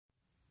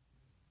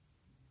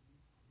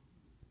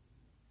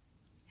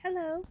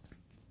Hello.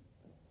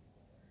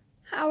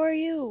 How are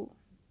you?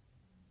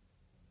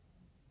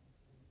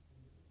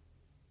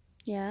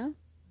 Yeah?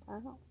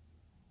 Wow.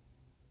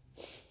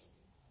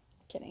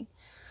 Kidding.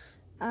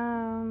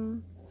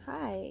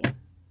 Hi.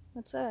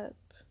 What's up?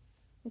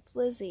 It's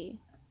Lizzie.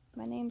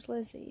 My name's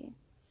Lizzie.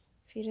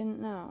 If you didn't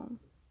know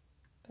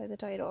by the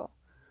title.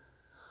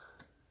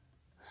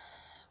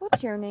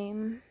 What's your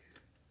name?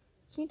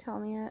 Can you tell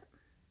me it?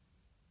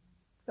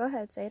 Go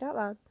ahead, say it out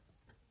loud.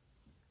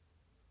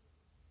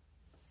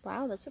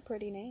 Wow, that's a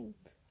pretty name.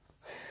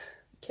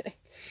 Kidding.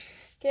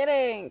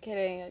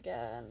 Kidding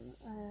again.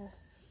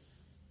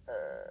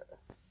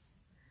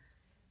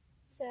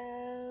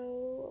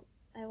 So,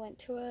 I went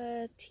to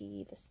a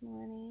tea this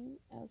morning.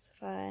 It was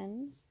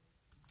fun.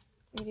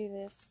 We do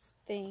this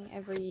thing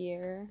every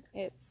year.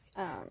 It's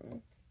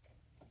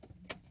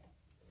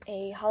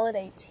a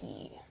holiday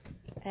tea,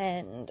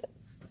 and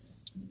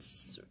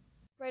it's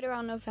right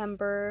around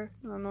November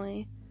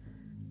normally.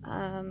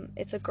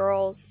 It's a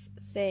girls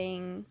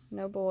thing,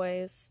 no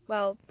boys.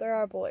 Well, there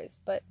are boys,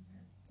 but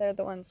they're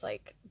the ones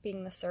like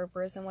being the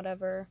servers and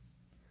whatever.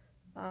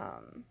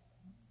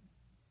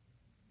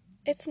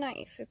 It's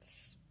nice.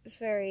 It's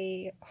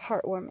very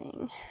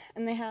heartwarming,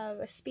 and they have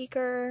a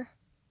speaker.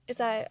 It's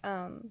at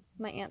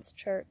my aunt's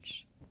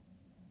church.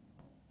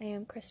 I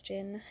am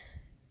Christian,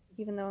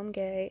 even though I'm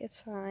gay. It's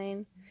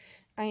fine.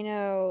 I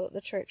know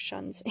the church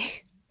shuns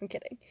me. I'm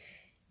kidding.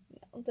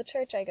 No, the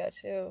church I go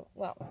to,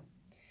 well,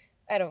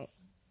 I don't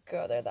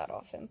go there that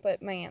often,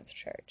 but my aunt's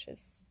church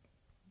is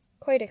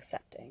quite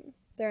accepting.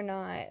 They're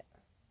not,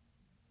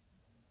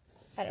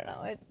 I don't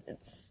know,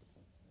 it's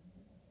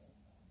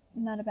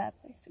not a bad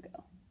place to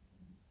go.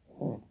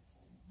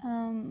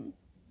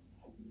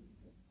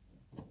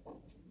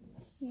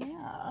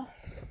 Yeah.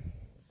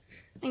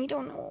 I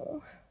don't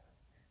know.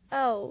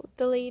 Oh,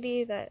 the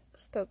lady that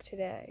spoke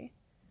today.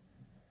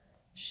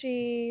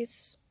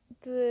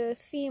 The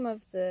theme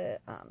of the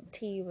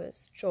tea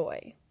was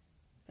joy.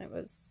 It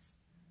was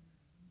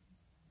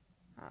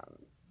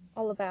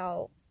all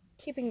about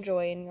keeping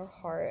joy in your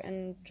heart,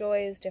 and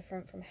joy is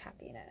different from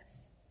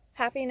happiness.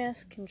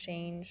 Happiness can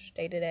change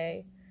day to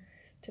day,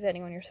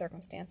 depending on your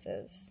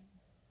circumstances.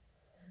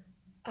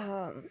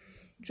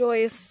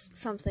 Joy is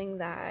something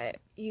that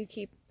you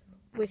keep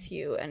with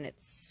you, and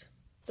it's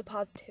the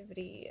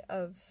positivity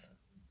of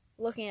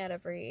looking at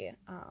every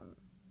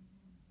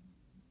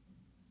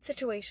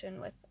situation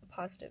with a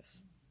positive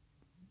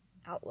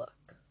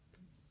outlook.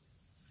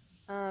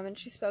 And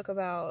she spoke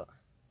about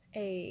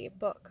a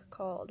book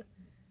called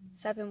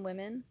Seven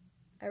Women.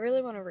 I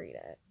really want to read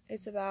it.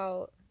 It's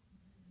about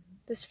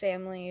this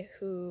family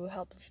who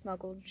helped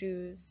smuggle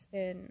Jews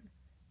in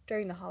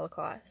during the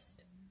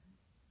Holocaust.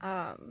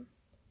 At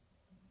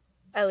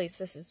least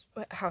this is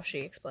how she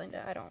explained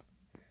it. I don't,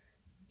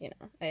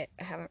 I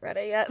haven't read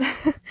it yet.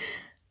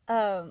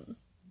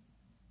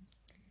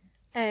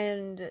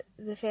 And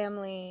the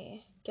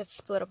family gets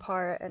split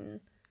apart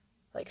and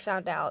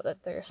found out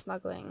that they're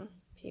smuggling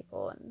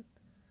people, and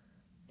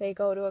they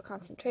go to a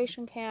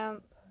concentration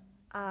camp.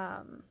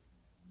 The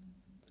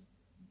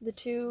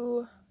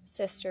two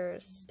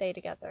sisters stay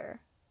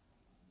together.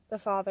 The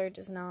father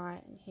does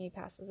not, and he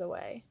passes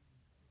away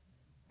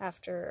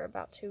after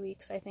about 2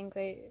 weeks, I think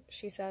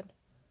she said.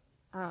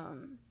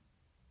 And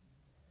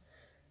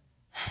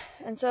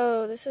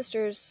so the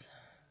sisters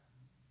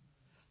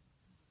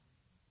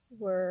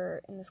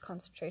were in this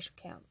concentration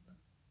camp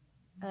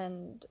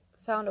and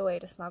found a way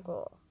to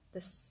smuggle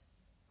this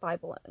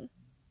Bible in.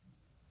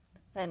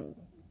 And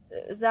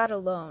that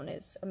alone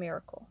is a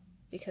miracle,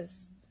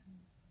 because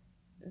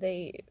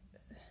they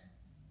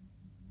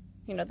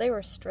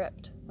were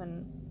stripped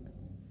when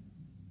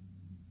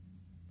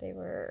they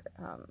were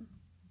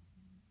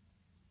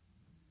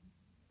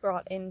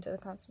brought into the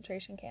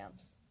concentration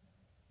camps.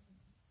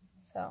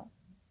 So,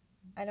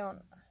 I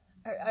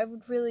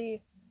would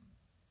really,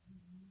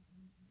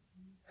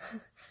 I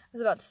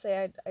was about to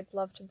say I'd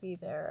love to be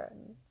there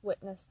and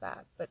witness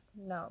that, but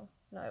no,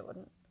 I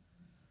wouldn't.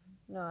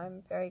 No,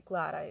 I'm very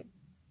glad I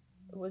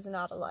was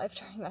not alive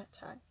during that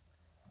time.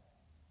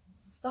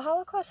 The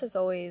Holocaust has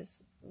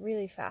always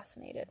really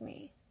fascinated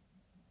me.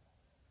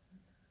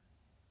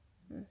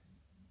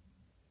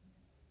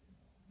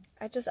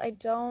 I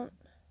don't,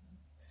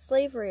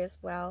 slavery as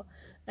well.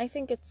 I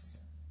think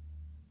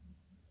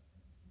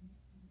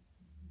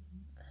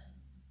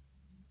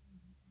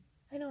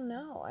I don't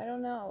know.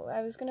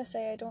 I was gonna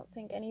say I don't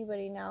think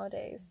anybody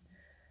nowadays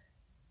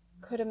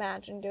could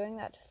imagine doing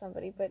that to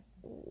somebody, but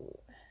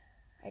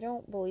I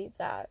don't believe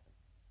that.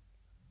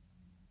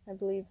 I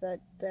believe that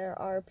there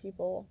are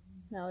people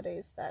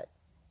nowadays that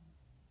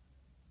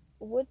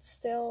would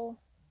still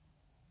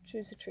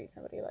choose to treat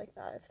somebody like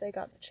that if they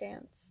got the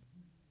chance.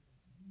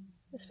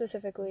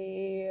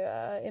 Specifically,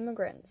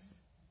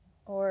 immigrants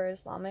or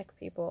Islamic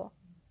people.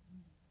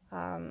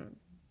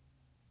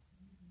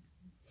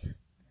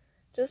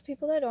 Just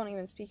people that don't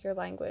even speak your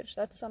language.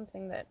 That's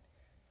something that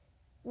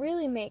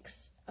really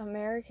makes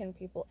American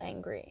people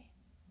angry.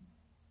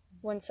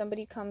 When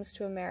somebody comes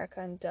to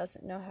America and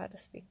doesn't know how to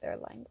speak their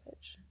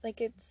language.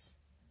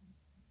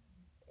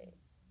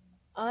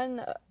 I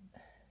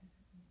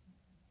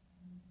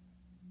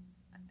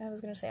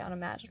was gonna say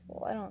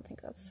unimaginable. I don't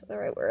think that's the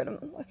right word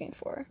I'm looking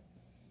for.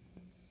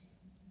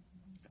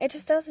 It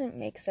just doesn't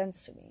make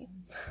sense to me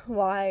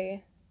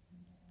why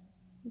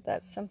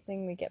that's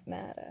something we get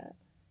mad at.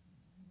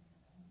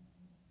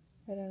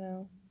 I don't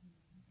know.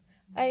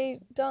 I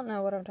don't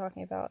know what I'm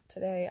talking about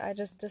today. I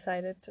just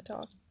decided to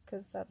talk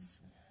because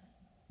that's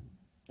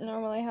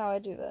normally how I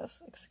do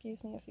this.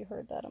 Excuse me if you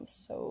heard that. I'm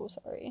so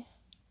sorry.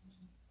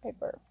 I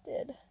burped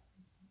did.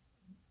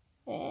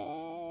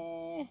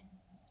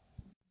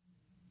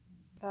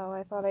 Oh,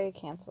 I thought I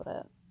canceled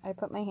it. I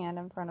put my hand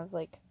in front of,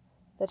 like,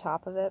 the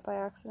top of it by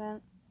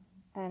accident,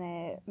 and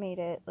it made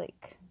it,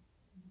 like,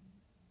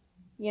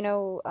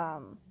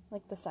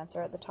 like the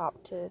sensor at the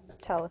top to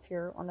tell if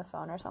you're on the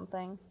phone or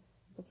something.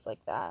 It's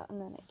like that,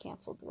 and then it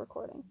canceled the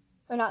recording.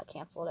 Or not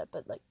canceled it,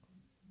 but, like,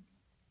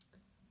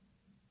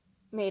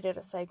 made it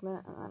a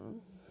segment, and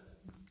then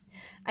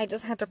I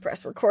just had to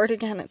press record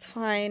again. It's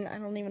fine. I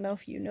don't even know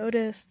if you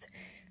noticed.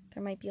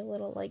 There might be a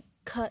little, like,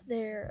 cut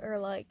there, or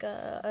like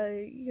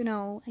I don't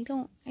know.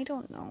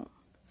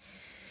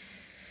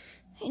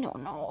 I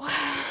don't know.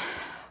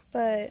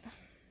 But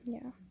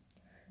yeah,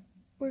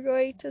 we're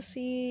going to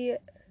see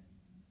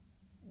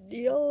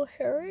Neil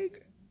Herring,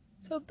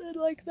 something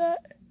like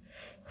that.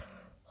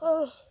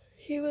 Oh,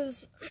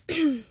 he's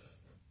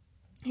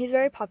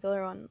very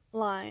popular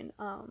online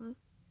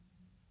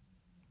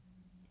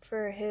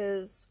for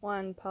his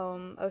one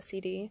poem,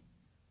 OCD.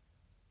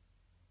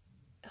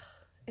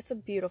 It's a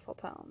beautiful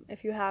poem.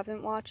 If you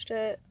haven't watched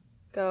it,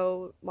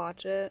 go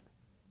watch it.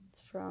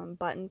 It's from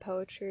Button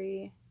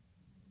Poetry.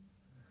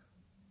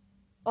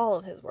 All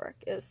of his work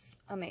is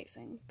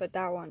amazing, but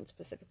that one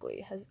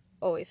specifically has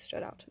always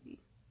stood out to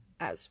me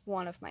as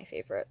one of my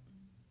favorite,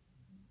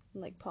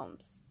 like,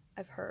 poems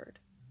I've heard.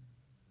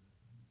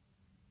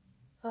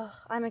 Oh,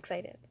 I'm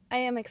excited. I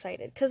am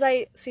excited because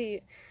I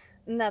see,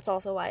 and that's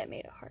also why it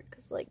made it hard.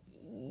 Because, like,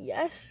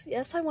 yes,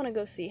 I want to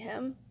go see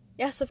him.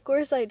 Yes, of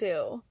course I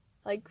do.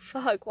 Like,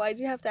 fuck, why'd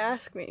you have to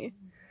ask me?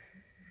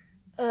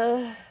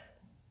 Like,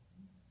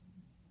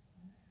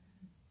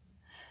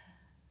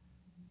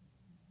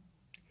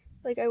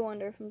 I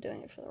wonder if I'm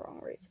doing it for the wrong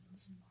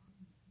reasons.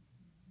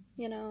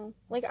 You know?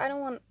 Like, I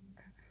don't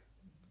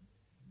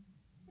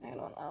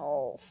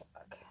know.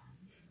 Fuck.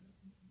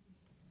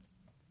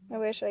 I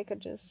wish I could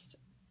just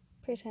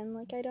pretend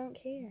like I don't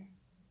care.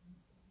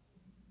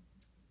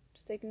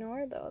 Just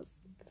ignore those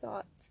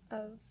thoughts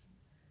of,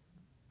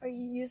 are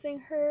you using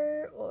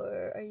her,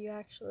 or are you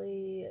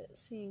actually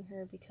seeing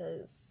her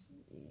because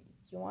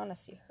you want to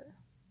see her?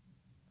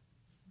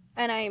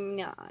 And I'm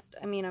not.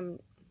 I mean,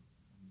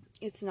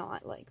 it's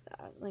not like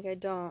that. Like, I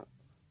don't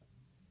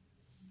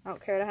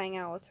care to hang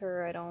out with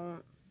her. I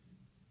don't,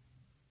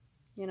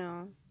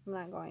 I'm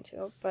not going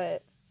to.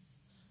 But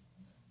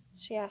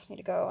she asked me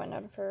to go, and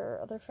none of her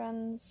other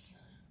friends,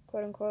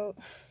 quote unquote,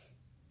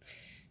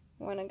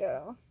 want to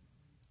go.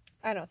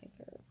 I don't think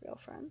they're real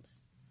friends.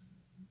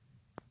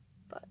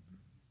 But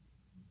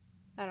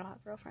I don't have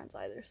real friends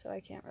either, so I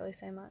can't really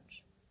say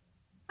much.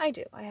 I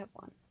do. I have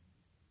one.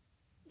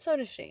 So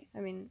does she. I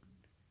mean,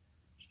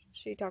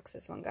 she talks to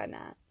this one guy,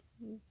 Nat.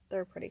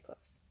 They're pretty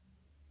close.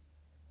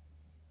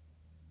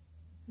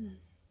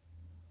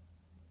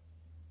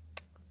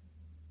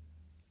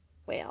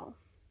 Well,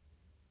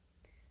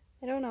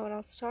 I don't know what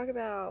else to talk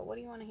about. What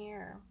do you want to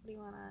hear? What do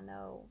you want to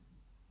know?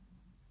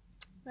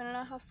 You want to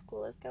know how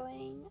school is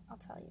going? I'll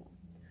tell you.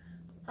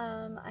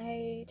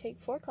 I take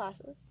 4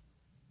 classes.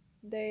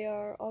 They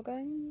are all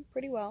going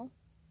pretty well.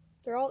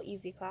 They're all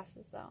easy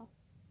classes, though.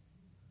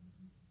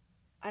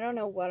 I don't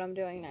know what I'm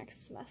doing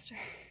next semester.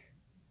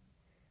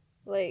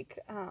 Like,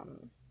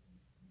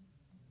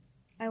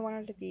 I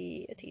wanted to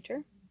be a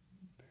teacher.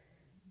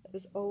 That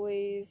was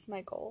always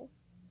my goal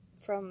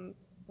from,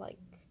 like,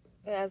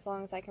 as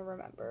long as I can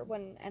remember.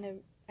 When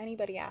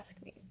anybody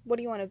asked me, what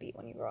do you want to be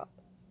when you grow up?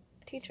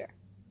 A teacher.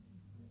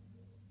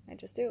 I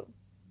just do.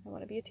 I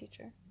want to be a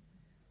teacher.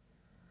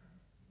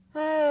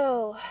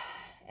 Oh,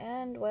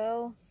 and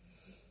well,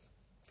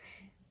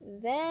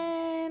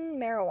 then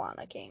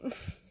marijuana came.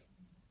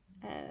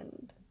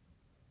 And,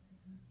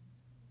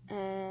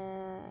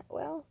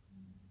 well,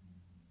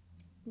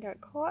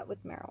 got caught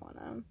with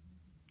marijuana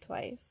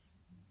twice.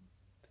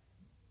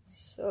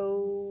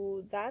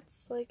 So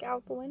that's, like,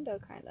 out the window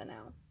kind of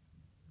now.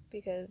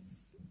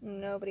 Because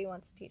nobody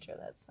wants a teacher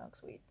that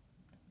smokes weed.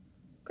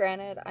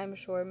 Granted, I'm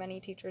sure many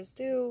teachers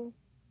do,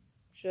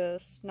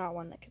 just not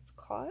one that gets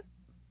caught,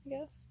 I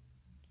guess.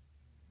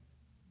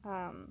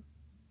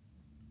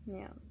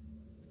 Yeah.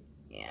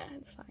 Yeah,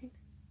 it's fine.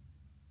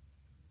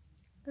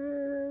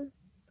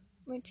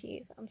 My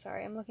teeth. I'm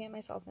sorry, I'm looking at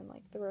myself in,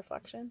 like, the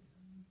reflection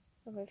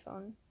of my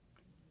phone.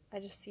 I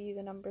just see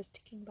the numbers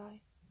ticking by.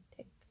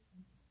 Tick,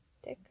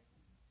 tick,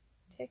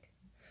 tick.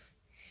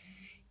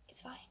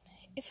 It's fine.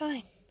 It's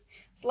fine.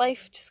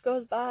 Life just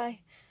goes by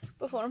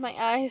before my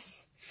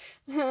eyes.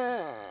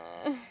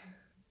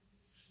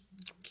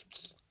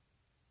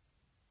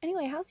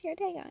 Anyway, how's your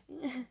day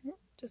going?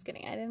 Just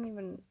kidding. I didn't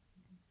even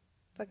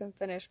fucking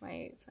finish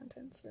my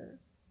sentence.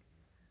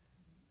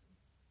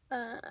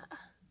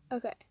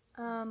 Okay.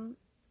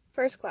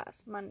 First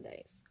class,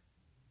 Mondays,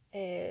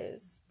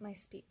 is my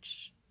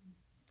speech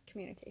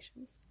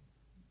communications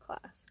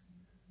class,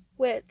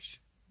 which,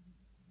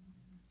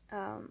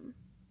 that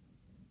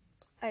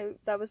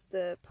was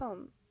the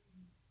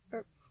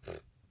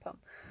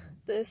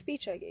the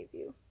speech I gave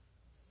you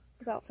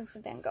about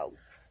Vincent van Gogh.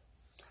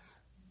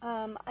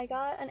 I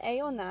got an A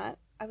on that.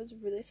 I was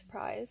really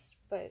surprised,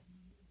 but,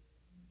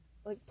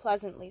 like,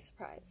 pleasantly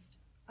surprised.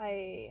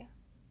 It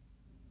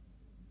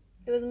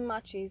was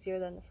much easier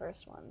than the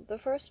first one. The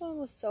first one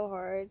was so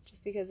hard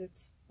just because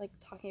it's, like,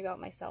 talking about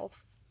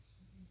myself.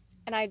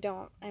 And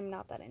I'm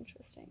not that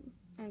interesting.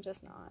 I'm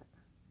just not,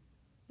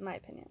 in my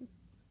opinion.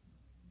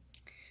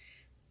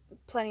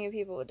 Plenty of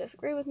people would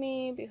disagree with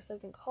me because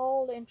I've been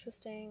called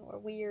interesting or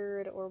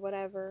weird or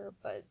whatever,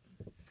 but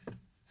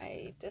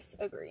I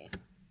disagree.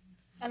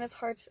 And it's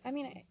hard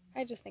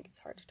I just think it's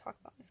hard to talk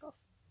about myself.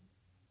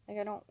 Like,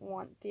 I don't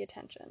want the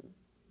attention.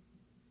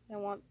 I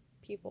want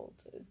people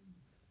to...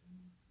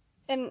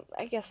 And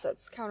I guess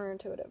that's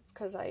counterintuitive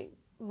because I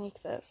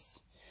make this...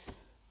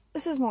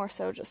 This is more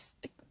so just,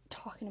 like,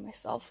 talking to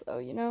myself, though,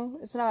 you know?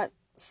 It's not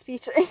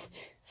speeching.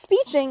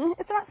 Speeching!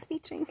 It's not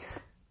speeching.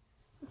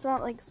 It's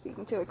not like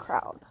speaking to a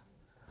crowd.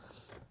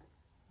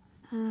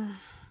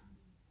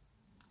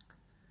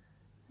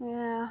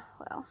 Yeah,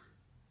 well.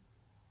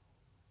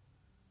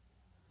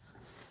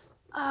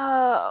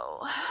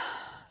 Oh.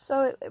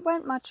 So it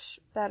went much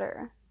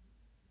better.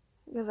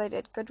 Because I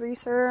did good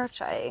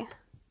research. Okay.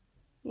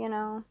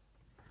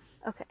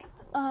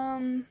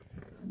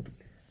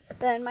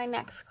 Then my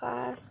next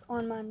class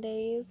on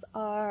Mondays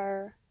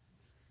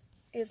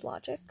is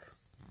logic.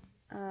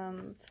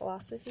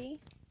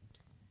 Philosophy.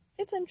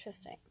 It's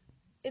interesting.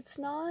 It's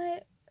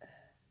not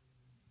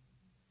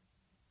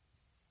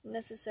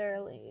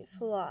necessarily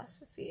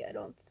philosophy, I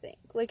don't think.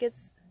 Like,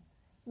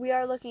 we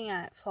are looking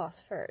at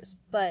philosophers,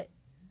 but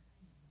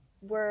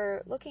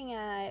we're looking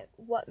at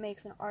what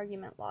makes an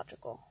argument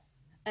logical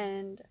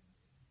and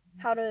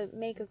how to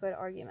make a good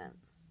argument.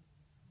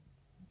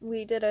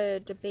 We did a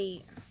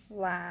debate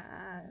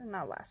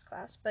not last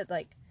class, but,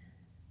 like,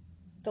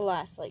 the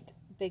last, like,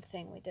 big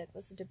thing we did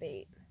was a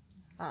debate.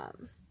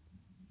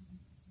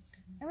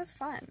 It was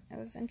fun. It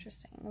was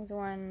interesting. It was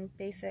on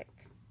basic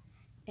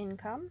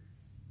income,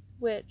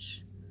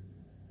 which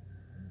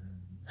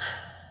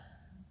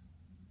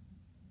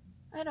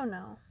I don't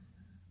know.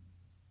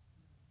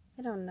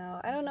 I don't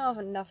know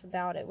enough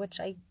about it,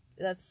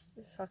 that's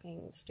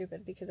fucking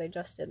stupid because I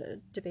just did a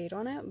debate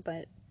on it,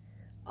 but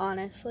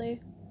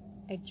honestly,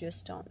 I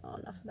just don't know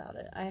enough about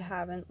it. I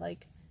haven't,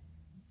 like,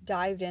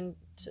 dived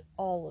into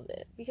all of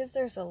it because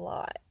there's a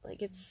lot.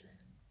 Like,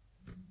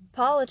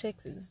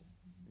 politics is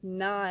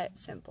not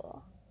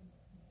simple.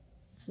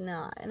 It's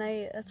not. And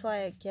that's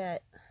why I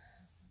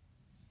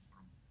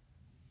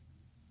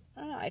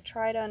don't know, I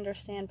try to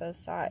understand both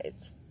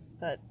sides,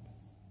 but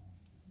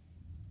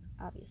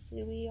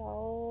obviously we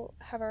all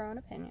have our own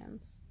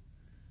opinions.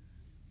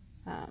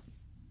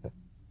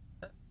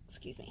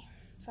 Excuse me.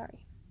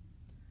 Sorry.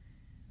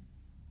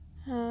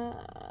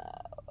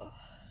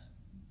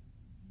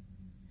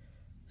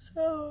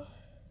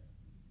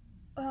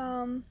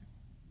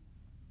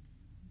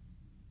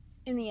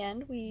 In the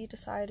end, we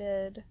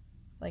decided,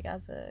 like,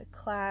 as a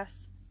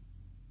class,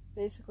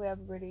 basically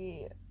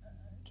everybody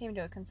came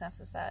to a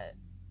consensus that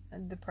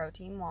the pro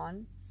team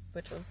won,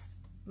 which was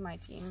my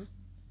team.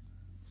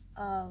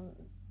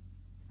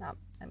 Not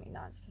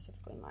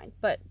specifically mine,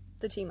 but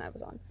the team I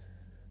was on.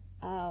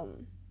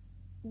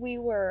 We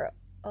were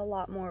a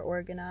lot more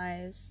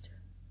organized.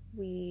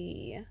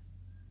 We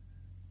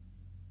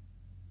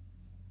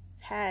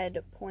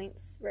had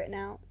points written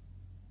out,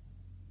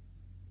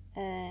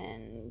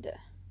 and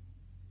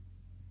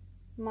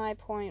my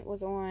point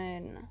was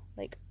on,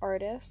 like,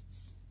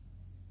 artists,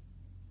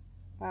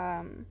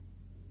 and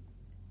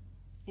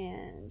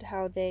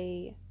how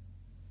they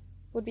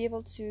would be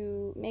able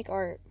to make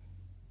art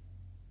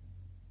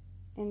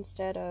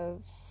instead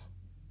of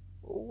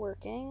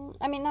working.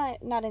 I mean,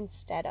 not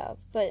instead of,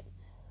 but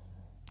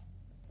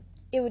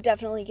it would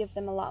definitely give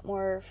them a lot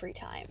more free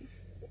time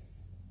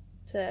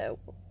to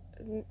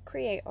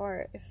create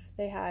art if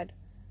they had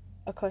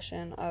a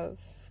cushion of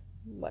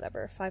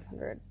whatever,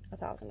 $500,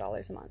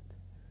 $1,000 a month.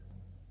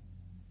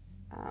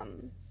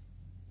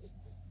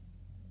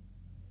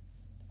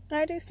 And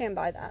I do stand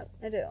by that.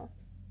 I do.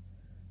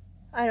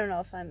 I don't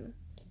know.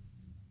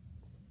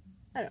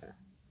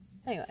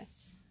 Anyway.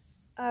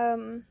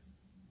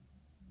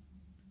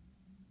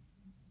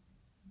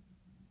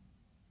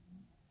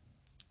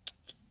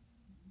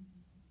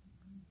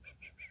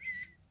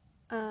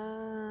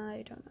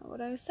 I don't know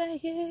what I was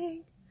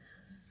saying.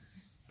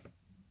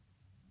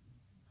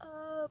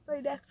 My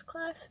next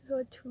class is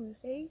on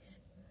Tuesdays,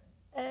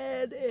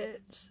 and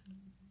it's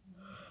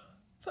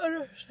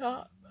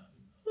Photoshop.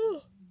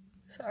 Oh,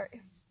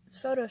 sorry.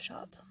 It's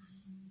Photoshop.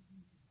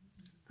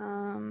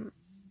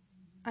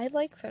 I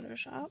like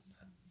Photoshop.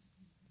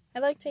 I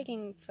like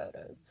taking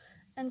photos.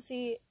 And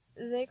see,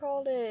 they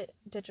called it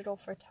digital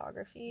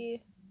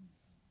photography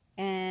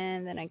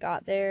And then I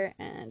got there,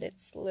 and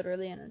it's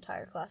literally an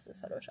entire class of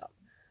Photoshop.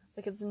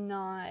 Like, it's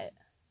not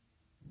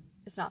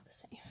the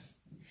same.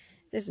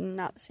 It is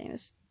not the same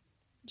as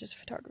just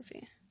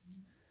photography.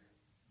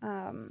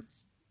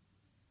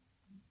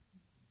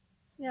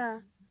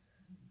 Yeah.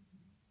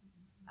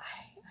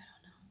 I don't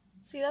know.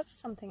 See, that's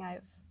something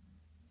I've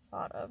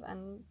thought of,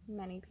 and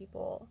many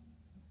people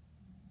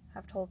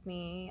have told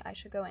me I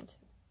should go into,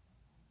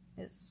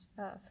 is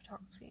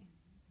photography.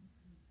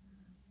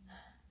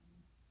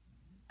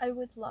 I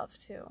would love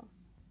to.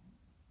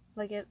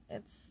 Like,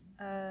 it's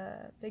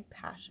a big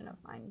passion of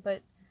mine,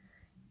 but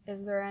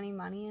is there any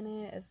money in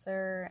it? Is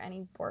there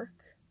any work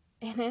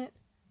in it?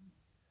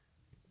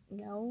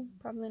 No,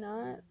 probably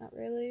not. Not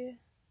really.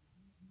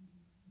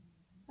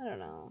 I don't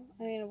know.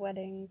 I mean, a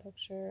wedding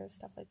picture,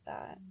 stuff like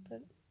that.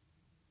 But,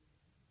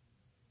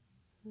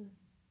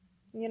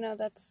 you know,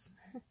 that's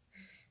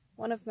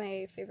one of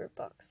my favorite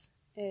books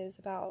is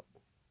about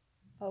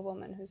a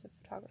woman who's a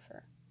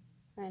photographer.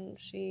 And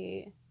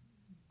she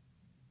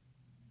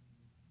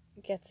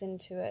gets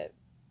into it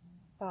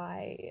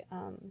by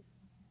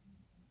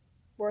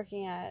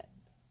working at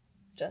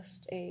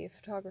just a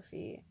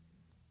photography,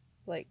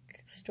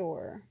 like,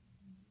 store.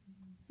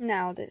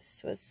 Now,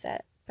 this was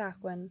set back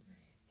when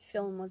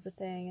film was a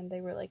thing and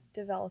they were, like,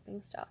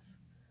 developing stuff.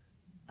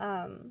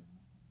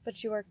 But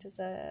she worked as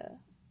a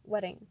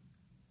wedding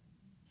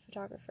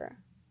photographer.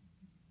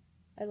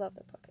 I love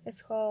the book.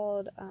 It's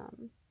called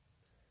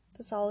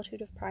The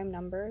Solitude of Prime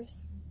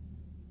Numbers.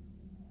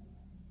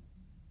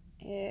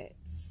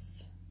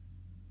 It's,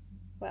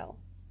 well,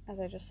 as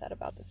I just said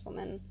about this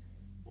woman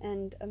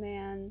and a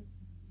man.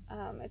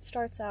 It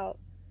starts out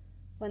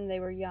when they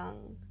were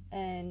young,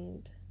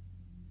 and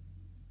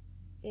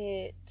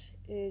it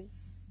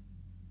is,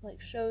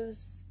 like,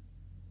 shows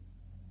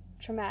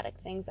traumatic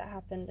things that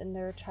happened in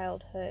their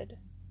childhood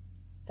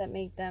that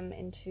made them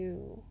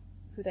into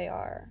who they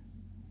are,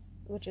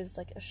 which is,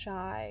 like, a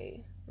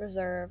shy,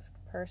 reserved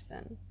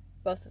person,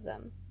 both of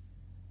them.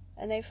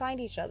 And they find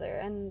each other,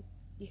 and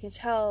you can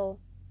tell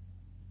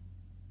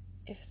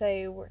if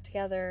they were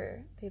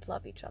together, they'd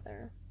love each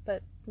other,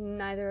 but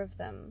neither of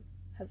them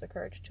has the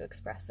courage to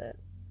express it.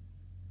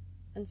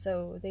 And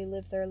so they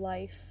live their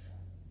life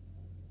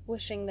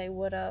wishing they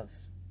would have,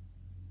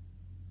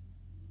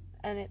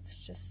 and it's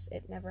just,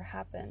 it never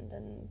happened.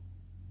 And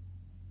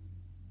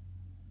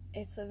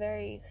it's a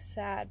very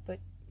sad but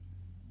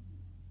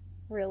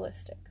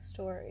realistic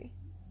story.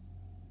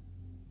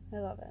 I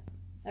love it.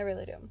 I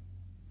really do.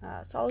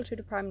 Solitude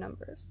of Prime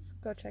Numbers.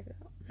 Go check it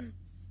out.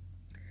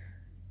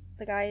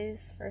 The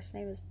guy's first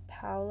name is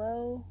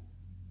Paolo.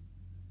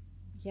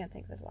 I can't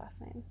think of his last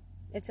name.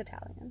 It's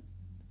Italian.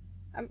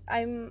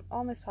 I'm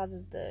almost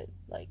positive that,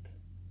 like,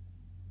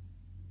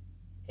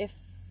 if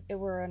it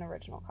were an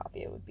original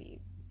copy, it would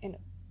be in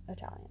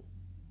Italian.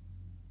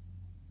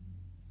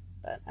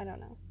 But I don't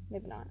know.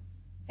 Maybe not.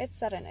 It's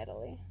set in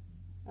Italy.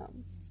 I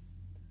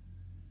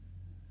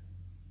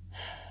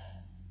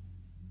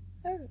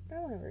want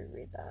to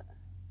reread that.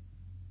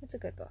 It's a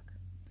good book.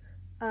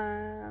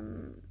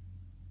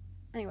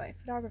 Anyway,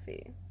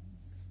 photography.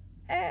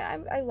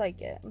 I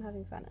like it. I'm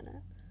having fun in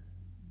it.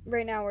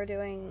 Right now we're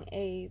doing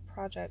a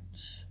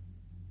project,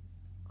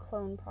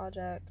 clone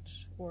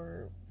project,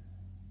 or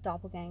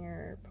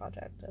doppelganger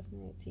project, as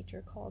my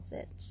teacher calls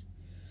it.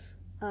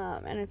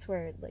 And it's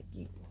where, like,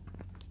 you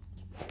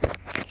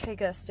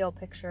take a still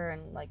picture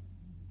and, like,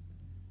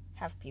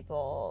 have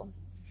people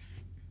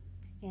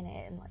in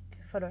it and, like,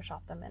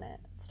 Photoshop them in it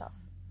and stuff.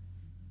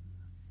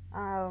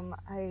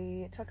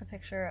 I took a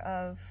picture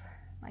of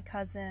my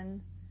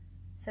cousin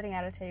sitting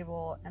at a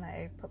table, and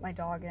I put my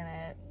dog in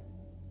it,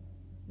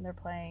 and they're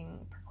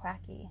playing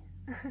Perquacky.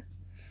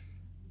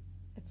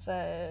 It's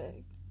a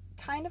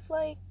kind of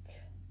like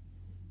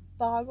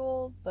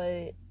Boggle,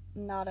 but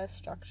not as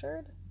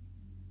structured.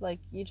 Like,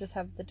 you just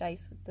have the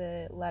dice with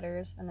the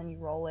letters, and then you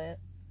roll it,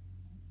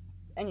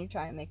 and you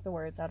try and make the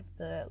words out of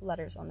the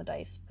letters on the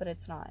dice, but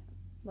it's not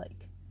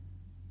like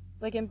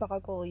in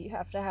Boggle, you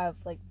have to have,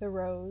 like, the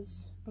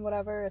rows and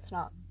whatever. It's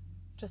not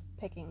just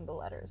picking the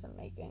letters and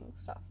making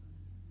stuff.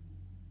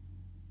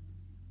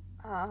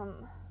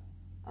 And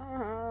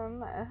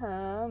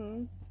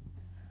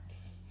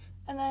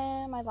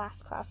then my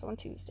last class on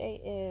Tuesday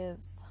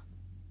is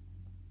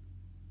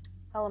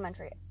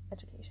elementary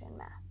education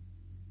math.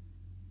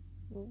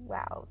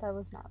 Wow, that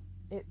was not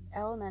it.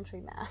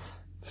 Elementary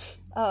math.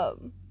 I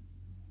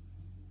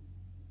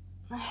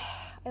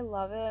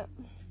love it.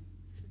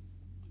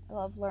 I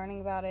love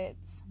learning about it.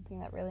 It's something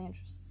that really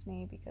interests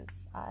me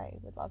because I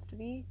would love to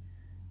be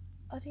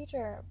a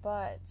teacher,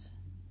 but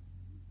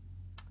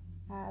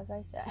as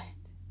I said,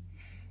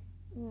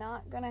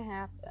 not gonna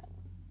happen.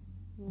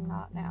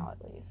 Not now,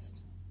 at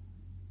least.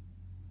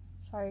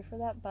 Sorry for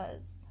that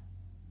buzz.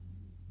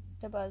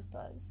 The buzz.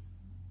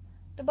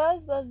 The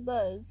buzz of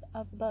the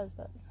buzz.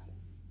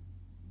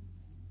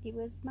 It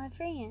was my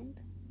friend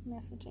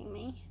messaging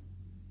me.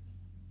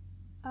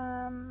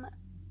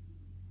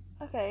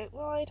 Okay,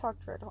 well, I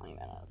talked for 20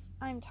 minutes.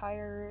 I'm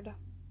tired.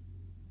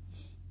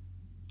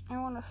 I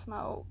want to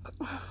smoke.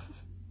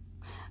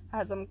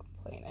 as I'm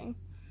complaining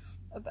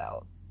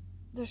about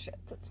the shit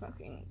that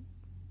smoking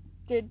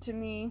did to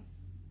me.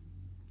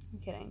 I'm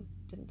kidding.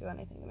 Didn't do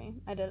anything to me.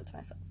 I did it to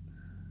myself.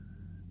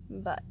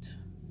 But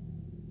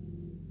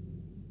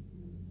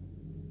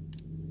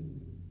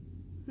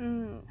I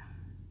don't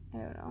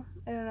know.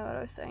 I don't know what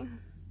I was saying.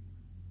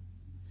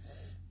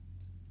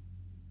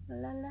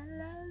 La la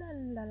la la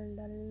la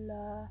la la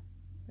la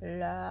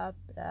blah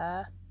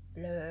blah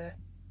blah.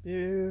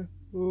 Ooh,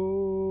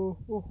 ooh,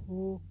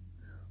 ooh,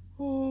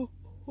 ooh,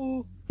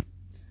 ooh.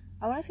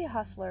 I want to see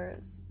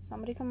Hustlers.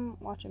 Somebody come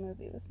watch a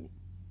movie with me.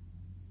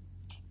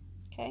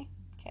 Okay,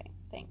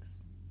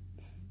 thanks.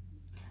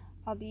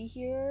 I'll be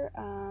here.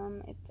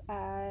 It's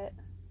at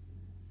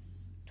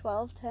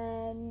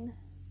 12:10.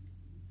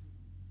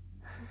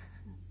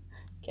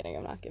 Kidding,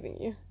 I'm not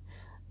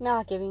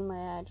giving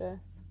my address.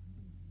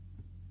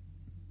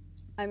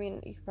 I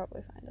mean, you could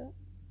probably find it.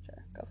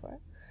 Sure, go for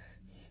it.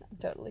 I'm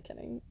totally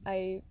kidding.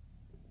 I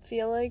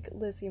feel like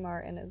Lizzie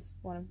Martin is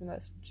one of the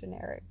most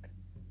generic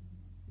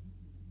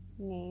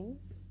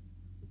names.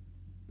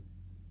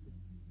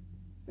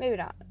 Maybe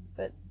not,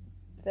 but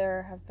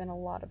there have been a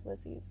lot of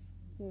Lizzies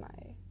in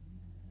my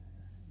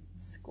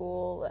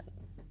school and,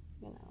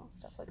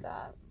 stuff like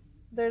that.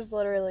 There's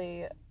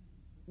literally,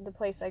 the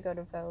place I go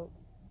to vote,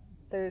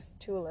 there's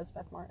 2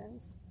 Elizabeth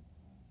Martins.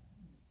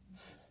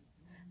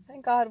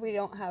 Thank God we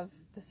don't have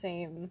the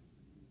same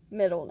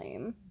middle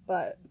name,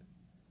 but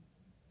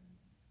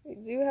we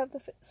do have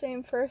the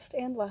same first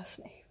and last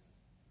name.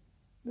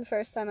 The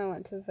first time I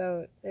went to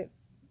vote,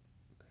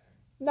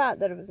 not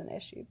that it was an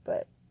issue,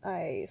 but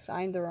I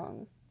signed the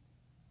wrong,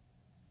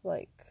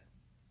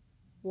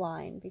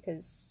 line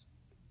because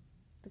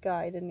the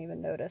guy didn't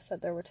even notice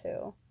that there were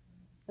 2.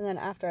 And then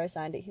after I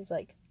signed it, he's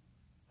like,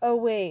 oh,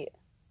 wait.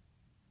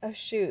 Oh,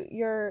 shoot.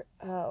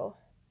 Oh.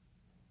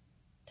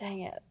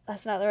 Dang it.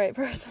 That's not the right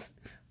person.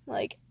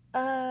 Like,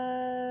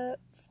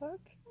 fuck?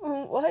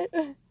 What?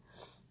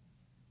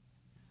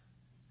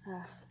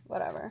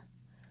 Whatever.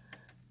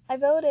 I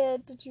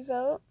voted. Did you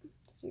vote?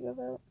 Did you go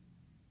vote?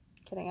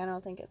 Kidding, I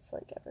don't think it's,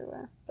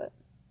 everywhere, but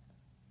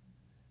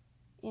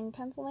in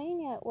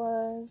Pennsylvania it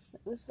was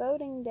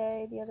voting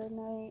day the other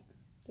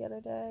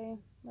day,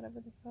 whatever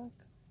the fuck.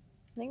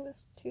 I think it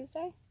was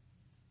Tuesday?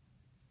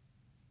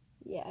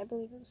 Yeah, I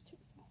believe it was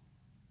Tuesday.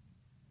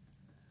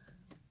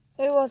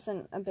 It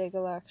wasn't a big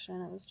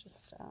election, it was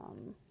just,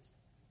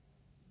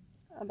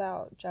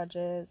 about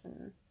judges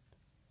and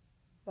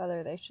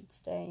whether they should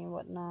stay and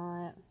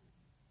whatnot.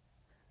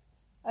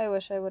 I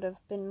wish I would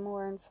have been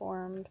more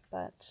informed,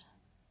 but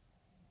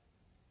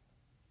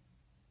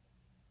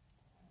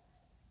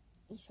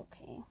it's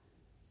okay.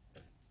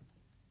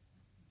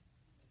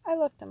 I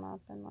looked them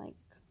up and,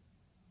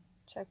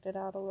 checked it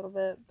out a little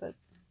bit, but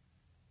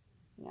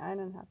yeah, I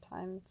didn't have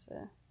time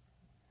to...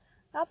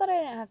 Not that I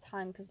didn't have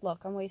time, because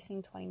look, I'm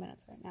wasting 20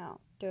 minutes right now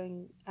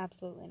doing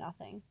absolutely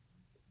nothing.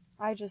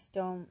 I just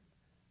don't...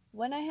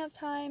 When I have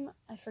time,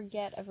 I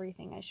forget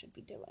everything I should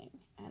be doing,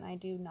 and I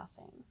do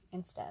nothing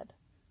instead.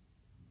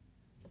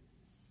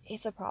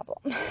 It's a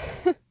problem.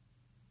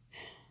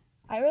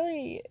 I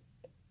really,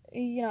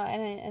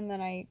 and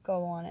then I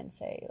go on and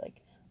say,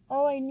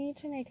 oh, I need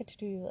to make a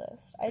to-do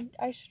list.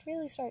 I should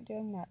really start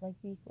doing that,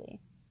 weekly.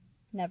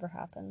 Never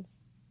happens.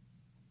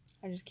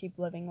 I just keep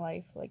living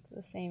life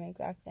the same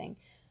exact thing,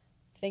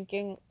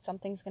 thinking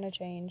something's gonna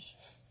change.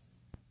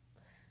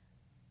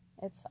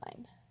 It's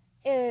fine.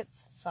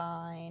 It's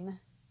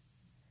fine.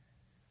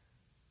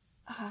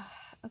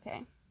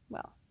 Okay,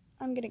 well,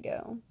 I'm gonna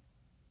go.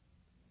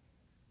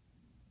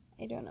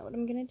 I don't know what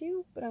I'm gonna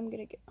do, but I'm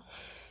gonna go.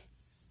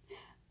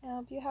 I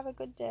hope you have a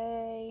good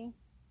day.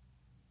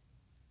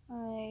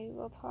 I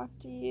will talk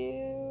to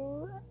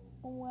you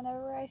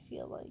whenever I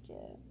feel like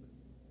it.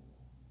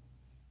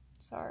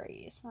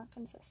 Sorry, it's not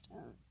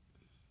consistent.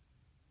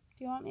 Do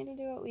you want me to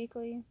do it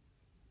weekly?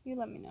 You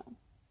let me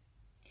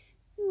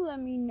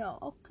know.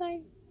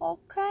 Okay?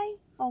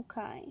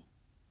 Okay.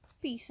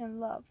 Peace and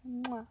love.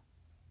 Mwah.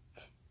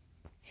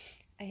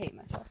 I hate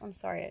myself. I'm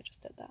sorry I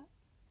just did that.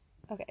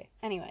 Okay,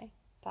 anyway,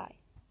 bye.